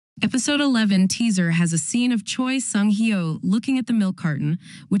Episode 11 teaser has a scene of Choi Sung-hyo looking at the milk carton,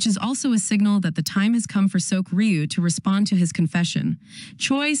 which is also a signal that the time has come for Seok Ryu to respond to his confession.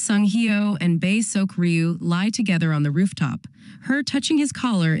 Choi Sung-hyo and Bae Seok Ryu lie together on the rooftop. Her touching his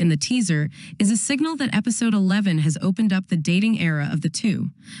collar in the teaser is a signal that episode 11 has opened up the dating era of the two.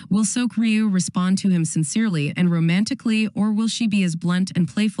 Will Seok Ryu respond to him sincerely and romantically, or will she be as blunt and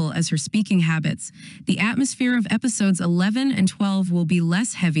playful as her speaking habits? The atmosphere of episodes 11 and 12 will be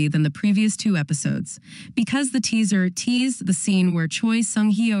less heavy than the previous two episodes. Because the teaser teased the scene where Choi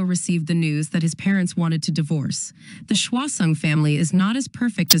Sung-hyo received the news that his parents wanted to divorce. The Hwasung family is not as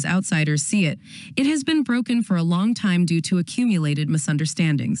perfect as outsiders see it. It has been broken for a long time due to accumulated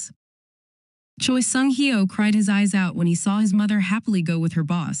misunderstandings. Choi Sung-hyo cried his eyes out when he saw his mother happily go with her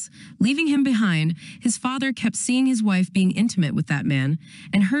boss. Leaving him behind, his father kept seeing his wife being intimate with that man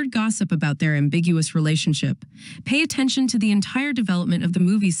and heard gossip about their ambiguous relationship. Pay attention to the entire development of the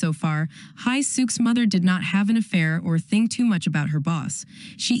movie so far. Hae-suk's mother did not have an affair or think too much about her boss.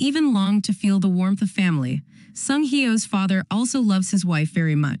 She even longed to feel the warmth of family. Sung-hyo's father also loves his wife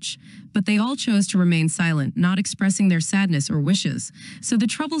very much, but they all chose to remain silent, not expressing their sadness or wishes. So the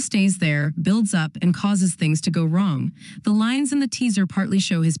trouble stays there, builds up, and causes things to go wrong. The lines in the teaser partly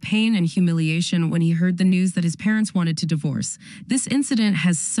show his pain and humiliation when he heard the news that his parents wanted to divorce. This incident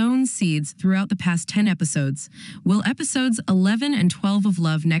has sown seeds throughout the past 10 episodes. Will episodes 11 and 12 of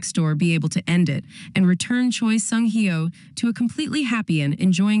Love Next Door be able to end it and return Choi Sung-hyo to a completely happy and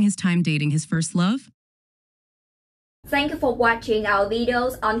enjoying his time dating his first love? Thank you for watching our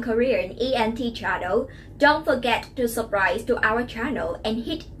videos on Korean ENT channel. Don't forget to subscribe to our channel and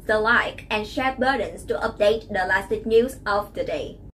hit the like and share buttons to update the latest news of the day.